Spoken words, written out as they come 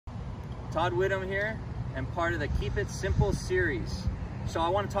Todd Whittam here, and part of the Keep It Simple series. So I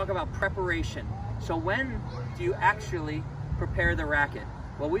want to talk about preparation. So when do you actually prepare the racket?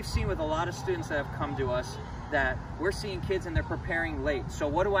 Well, we've seen with a lot of students that have come to us that we're seeing kids and they're preparing late. So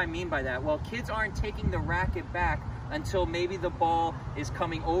what do I mean by that? Well, kids aren't taking the racket back until maybe the ball is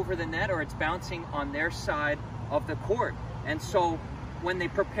coming over the net or it's bouncing on their side of the court. And so when they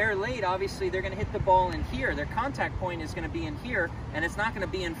prepare late, obviously they're going to hit the ball in here. Their contact point is going to be in here, and it's not going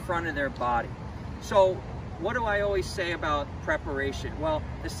to be in front of their body. So what do I always say about preparation? Well,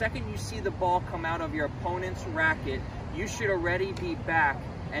 the second you see the ball come out of your opponent's racket, you should already be back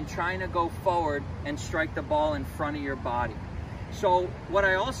and trying to go forward and strike the ball in front of your body. So what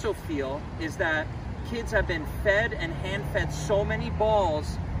I also feel is that kids have been fed and hand-fed so many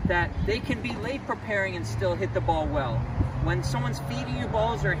balls that they can be late preparing and still hit the ball well. When someone's feeding you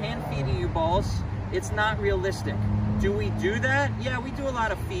balls or hand feeding you balls, it's not realistic. Do we do that? Yeah, we do a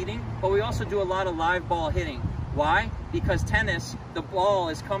lot of feeding, but we also do a lot of live ball hitting. Why? Because tennis, the ball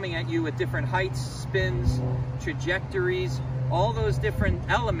is coming at you at different heights, spins, trajectories, all those different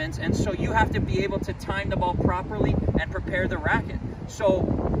elements, and so you have to be able to time the ball properly and prepare the racket. So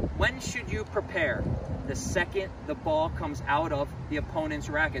when should you prepare? The second the ball comes out of the opponent's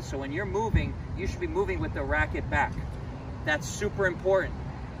racket. So when you're moving, you should be moving with the racket back. That's super important.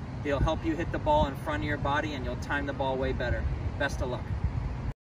 It'll help you hit the ball in front of your body and you'll time the ball way better. Best of luck.